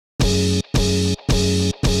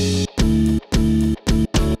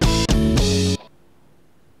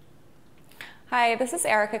Hi, this is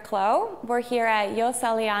Erika Clow. We're here at Yo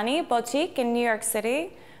Saliani Boutique in New York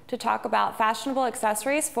City to talk about fashionable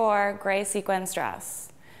accessories for gray sequins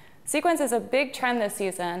dress. Sequins is a big trend this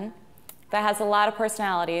season that has a lot of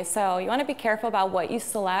personality, so you want to be careful about what you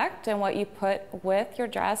select and what you put with your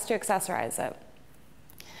dress to accessorize it.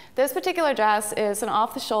 This particular dress is an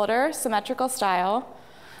off-the-shoulder symmetrical style,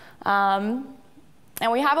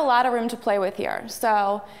 and we have a lot of room to play with here.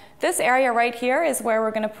 So this area right here is where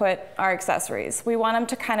we're going to put our accessories. We want them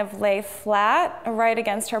to kind of lay flat right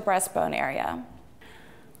against her breastbone area.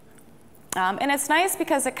 And it's nice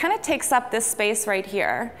because it kind of takes up this space right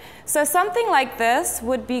here. So something like this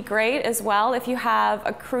would be great as well if you have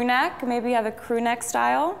a crew neck, maybe you have a crew neck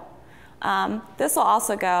style. This will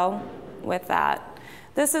also go with that.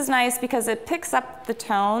 This is nice because it picks up the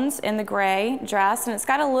tones in the gray dress, and it's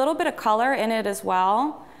got a little bit of color in it as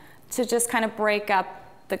well to just kind of break up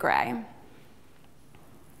the gray.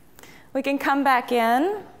 We can come back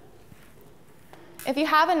in. If you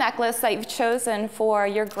have a necklace that you've chosen for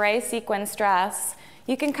your gray sequins dress,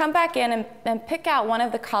 you can come back in and pick out one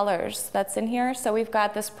of the colors that's in here. So we've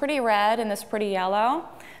got this pretty red and this pretty yellow.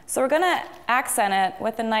 So we're going to accent it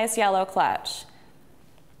with a nice yellow clutch.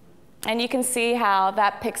 And you can see how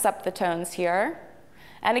that picks up the tones here.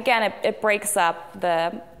 And again, it breaks up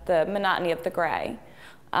the monotony of the gray.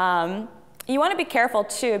 You want to be careful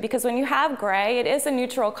too, because when you have gray, it is a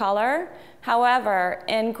neutral color. However,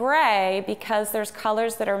 in gray, because there's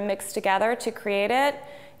colors that are mixed together to create it,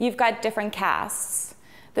 you've got different casts.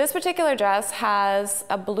 This particular dress has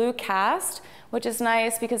a blue cast, which is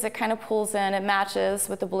nice because it kind of pulls in, it matches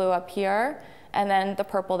with the blue up here, and then the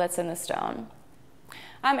purple that's in the stone.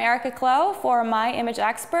 I'm Erika Clow for My Image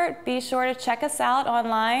Expert. Be sure to check us out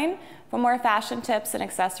online for more fashion tips and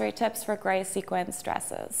accessory tips for gray sequins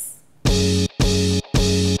dresses.